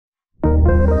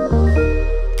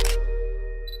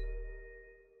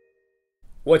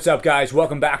What's up, guys?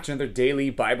 Welcome back to another daily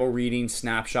Bible reading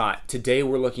snapshot. Today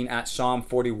we're looking at Psalm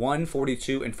 41,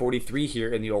 42, and 43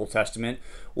 here in the Old Testament,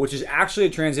 which is actually a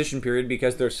transition period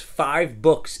because there's 5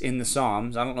 books in the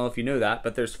Psalms. I don't know if you know that,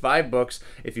 but there's 5 books.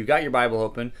 If you've got your Bible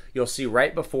open, you'll see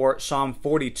right before Psalm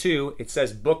 42, it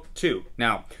says Book 2.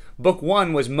 Now, Book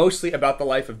 1 was mostly about the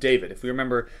life of David. If we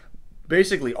remember,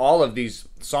 basically all of these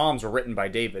Psalms were written by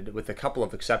David, with a couple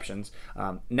of exceptions.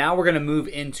 Now we're going to move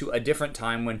into a different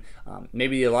time when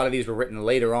maybe a lot of these were written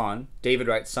later on. David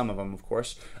writes some of them, of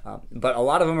course, but a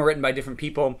lot of them are written by different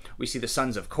people. We see the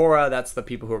sons of Korah, that's the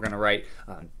people who are going to write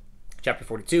chapter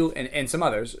 42, and some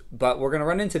others, but we're going to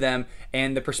run into them,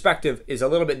 and the perspective is a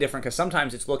little bit different because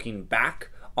sometimes it's looking back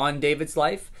on David's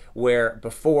life, where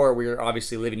before we were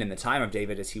obviously living in the time of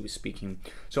David as he was speaking.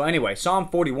 So anyway, Psalm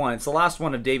 41, it's the last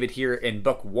one of David here in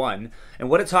book 1, and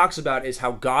what it talks about is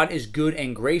how God is good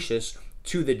and gracious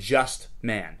to the just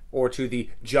man, or to the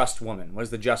just woman. What is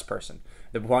the just person?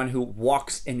 The one who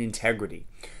walks in integrity.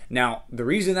 Now, the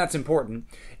reason that's important,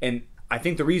 and I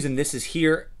think the reason this is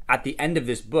here at the end of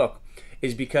this book,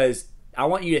 is because I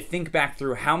want you to think back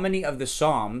through how many of the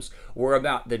Psalms were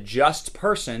about the just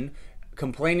person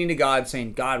complaining to God,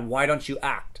 saying, God, why don't you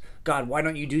act? God, why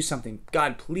don't you do something?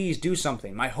 God, please do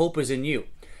something. My hope is in you.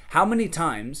 How many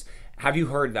times have you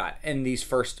heard that in these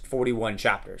first 41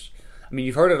 chapters? I mean,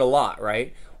 you've heard it a lot,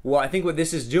 right? Well, I think what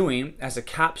this is doing as a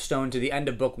capstone to the end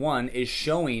of book 1 is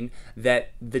showing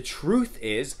that the truth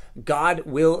is God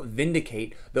will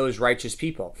vindicate those righteous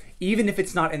people, even if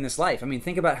it's not in this life. I mean,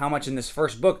 think about how much in this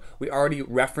first book we already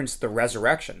referenced the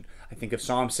resurrection. I think of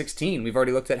Psalm 16. We've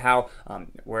already looked at how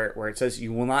where it says,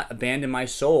 you will not abandon my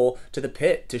soul to the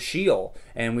pit, to Sheol.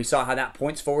 And we saw how that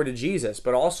points forward to Jesus.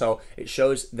 But also it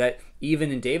shows that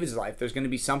even in David's life, there's going to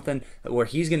be something where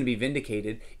he's going to be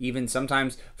vindicated, even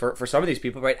sometimes for some of these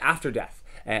people, right after death.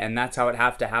 And that's how it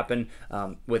has to happen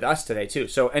with us today too.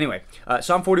 So anyway,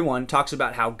 Psalm 41 talks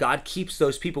about how God keeps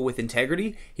those people with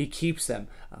integrity. He keeps them,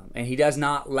 and he does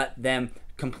not let them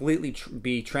completely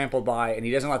be trampled by, and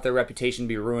he doesn't let their reputation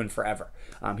be ruined forever.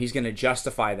 He's going to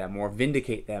justify them or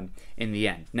vindicate them in the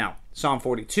end. Now, Psalm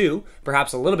 42,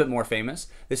 perhaps a little bit more famous,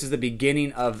 this is the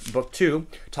beginning of book 2,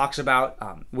 talks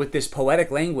about, with this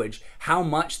poetic language, how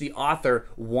much the author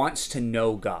wants to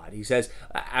know God. He says,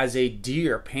 as a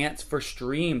deer pants for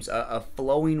streams of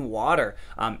flowing water,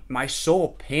 my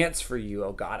soul pants for you,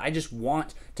 O God. I just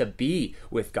want to be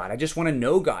with God. I just want to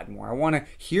know God more. I want to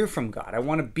hear from God. I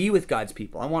want to be with God's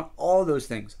people. I want all those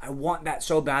things. I want that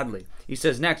so badly. He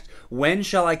says next, when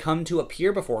shall I come to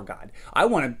appear before God? I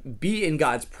want to be in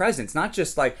God's presence, not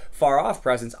just like far off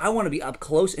presence. I want to be up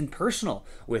close and personal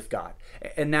with God.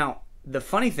 And now the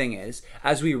funny thing is,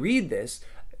 as we read this,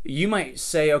 you might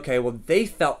say, okay, well, they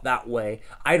felt that way.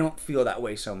 I don't feel that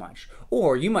way so much.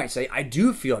 Or you might say, I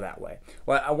do feel that way.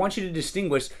 Well, I want you to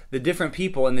distinguish the different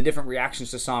people and the different reactions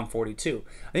to Psalm 42.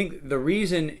 I think the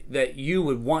reason that you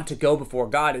would want to go before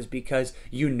God is because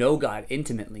you know God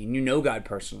intimately and you know God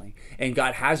personally. And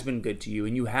God has been good to you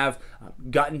and you have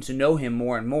gotten to know him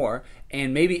more and more.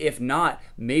 And maybe if not,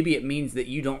 maybe it means that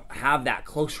you don't have that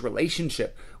close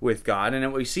relationship with God. And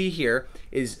what we see here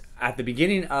is at the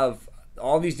beginning of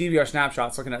all these DVR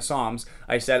snapshots looking at Psalms,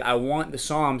 I said I want the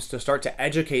Psalms to start to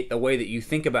educate the way that you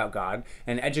think about God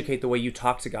and educate the way you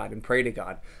talk to God and pray to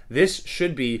God. This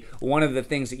should be one of the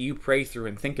things that you pray through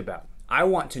and think about. I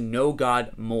want to know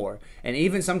God more. And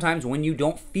even sometimes when you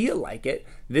don't feel like it,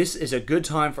 this is a good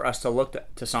time for us to look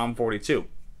to Psalm 42.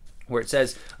 Where it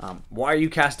says, why are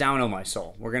you cast down, O my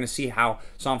soul? We're going to see how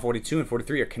Psalm 42 and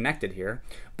 43 are connected here.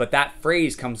 But that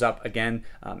phrase comes up again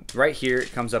right here.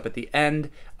 It comes up at the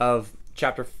end of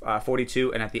chapter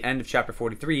 42 and at the end of chapter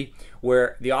 43,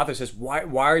 where the author says, why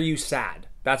are you sad?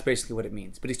 That's basically what it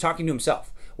means. But he's talking to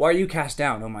himself. Why are you cast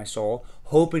down, O my soul?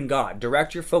 Hope in God.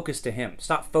 Direct your focus to him.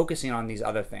 Stop focusing on these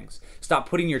other things. Stop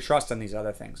putting your trust on these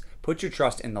other things. Put your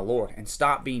trust in the Lord and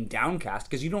stop being downcast,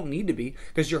 because you don't need to be,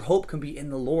 because your hope can be in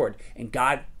the Lord. And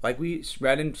God, like we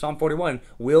read in Psalm 41,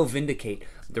 will vindicate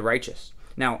the righteous.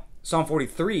 Now, Psalm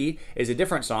 43 is a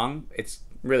different song. It's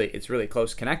really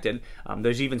close connected.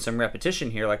 There's even some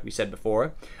repetition here, like we said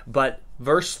before. But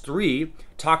verse 3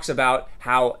 talks about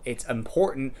how it's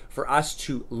important for us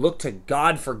to look to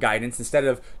God for guidance instead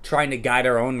of trying to guide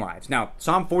our own lives. Now,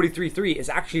 Psalm 43:3 is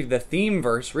actually the theme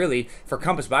verse, really, for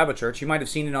Compass Bible Church. You might have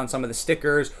seen it on some of the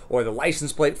stickers or the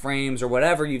license plate frames or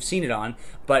whatever you've seen it on.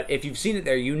 But if you've seen it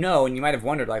there, you know, and you might have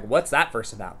wondered, like, what's that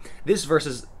verse about? This verse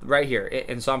is right here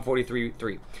in Psalm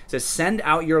 43:3. It says, send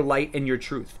out your light and your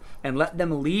truth, and let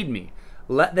them lead me.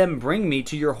 let them bring me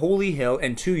to your holy hill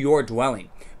and to your dwelling.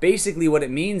 Basically, what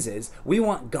it means is we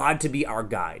want God to be our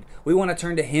guide. We want to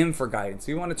turn to Him for guidance.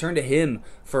 We want to turn to Him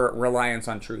for reliance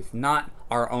on truth, not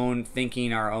our own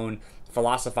thinking, our own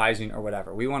philosophizing, or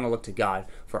whatever. We want to look to God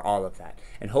for all of that.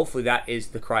 And hopefully that is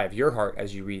the cry of your heart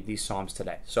as you read these Psalms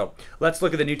today. So let's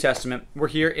look at the New Testament. We're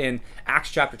here in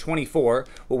Acts chapter 24.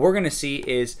 What we're going to see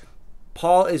is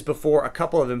Paul is before a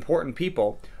couple of important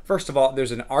people. First of all,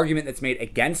 there's an argument that's made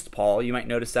against Paul. You might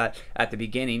notice that at the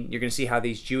beginning. You're going to see how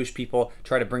these Jewish people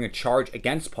try to bring a charge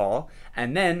against Paul.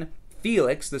 And then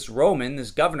Felix, this Roman, this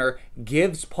governor,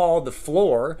 gives Paul the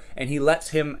floor and he lets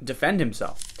him defend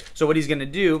himself. So what he's going to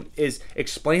do is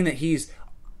explain that he's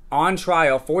on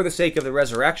trial for the sake of the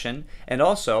resurrection, and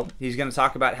also he's going to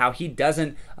talk about how he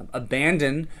doesn't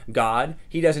abandon God.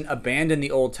 He doesn't abandon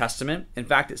the Old Testament. In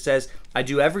fact, it says, I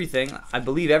believe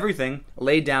everything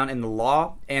laid down in the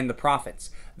law and the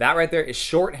prophets. That right there is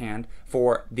shorthand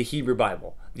for the Hebrew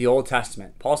Bible, the Old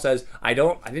Testament. Paul says, I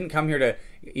didn't come here to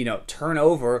turn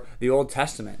over the Old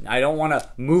Testament. I don't want to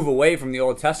move away from the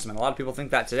Old Testament. A lot of people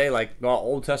think that today, like, well,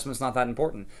 Old Testament's not that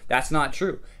important. That's not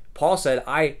true. Paul said,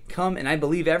 I come and I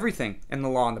believe everything in the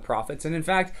law and the prophets. And in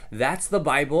fact, that's the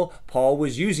Bible Paul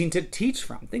was using to teach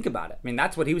from. Think about it. I mean,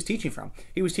 that's what he was teaching from.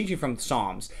 He was teaching from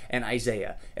Psalms and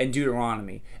Isaiah and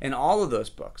Deuteronomy and all of those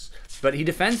books. But he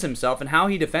defends himself, and how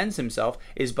he defends himself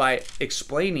is by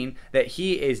explaining that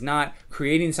he is not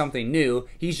creating something new.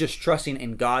 He's just trusting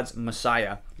in God's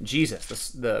Messiah, Jesus,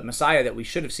 the Messiah that we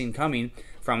should have seen coming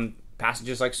from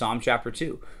passages like Psalm chapter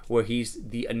 2, where he's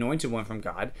the anointed one from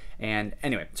God. And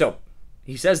anyway, so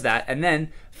he says that, and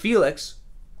then Felix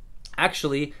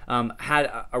actually had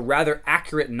a rather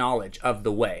accurate knowledge of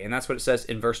the way, and that's what it says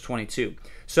in verse 22.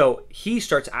 So he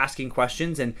starts asking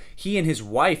questions, and he and his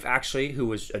wife, actually, who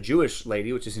was a Jewish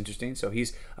lady, which is interesting, so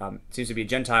he's seems to be a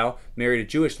Gentile, married a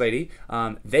Jewish lady,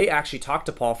 they actually talked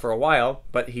to Paul for a while,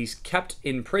 but he's kept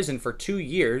in prison for 2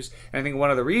 years. And I think one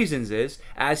of the reasons is,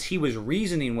 as he was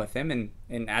reasoning with him,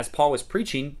 and as Paul was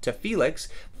preaching to Felix,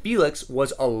 Felix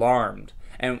was alarmed.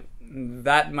 And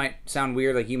that might sound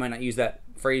weird, like you might not use that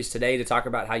phrase today to talk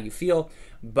about how you feel,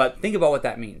 but think about what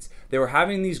that means. They were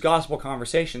having these gospel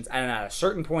conversations, and at a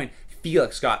certain point,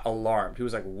 Felix got alarmed. He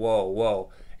was like, whoa,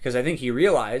 because I think he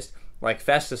realized, like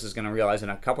Festus is going to realize in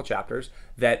a couple chapters,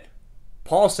 that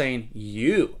Paul's saying,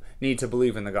 you need to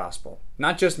believe in the gospel.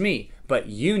 Not just me, but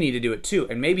you need to do it too.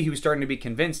 And maybe he was starting to be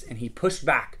convinced, and he pushed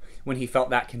back when he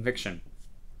felt that conviction.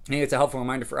 I think it's a helpful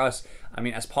reminder for us. I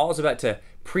mean, as Paul is about to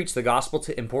preach the gospel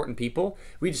to important people,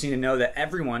 we just need to know that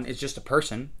everyone is just a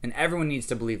person, and everyone needs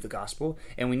to believe the gospel,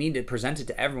 and we need to present it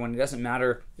to everyone. It doesn't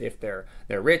matter if they're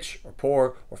rich or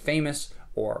poor or famous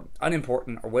or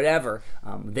unimportant or whatever.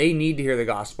 They need to hear the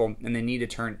gospel, and they need to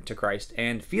turn to Christ.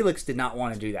 And Felix did not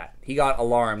want to do that. He got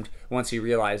alarmed once he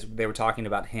realized they were talking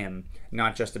about him,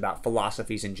 not just about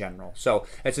philosophies in general. So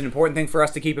it's an important thing for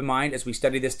us to keep in mind as we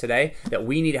study this today, that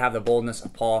we need to have the boldness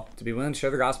of Paul to be willing to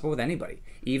share the gospel with anybody,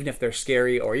 even if they're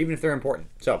scary or even if they're important.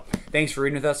 So thanks for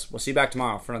reading with us. We'll see you back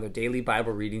tomorrow for another daily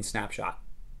Bible reading snapshot.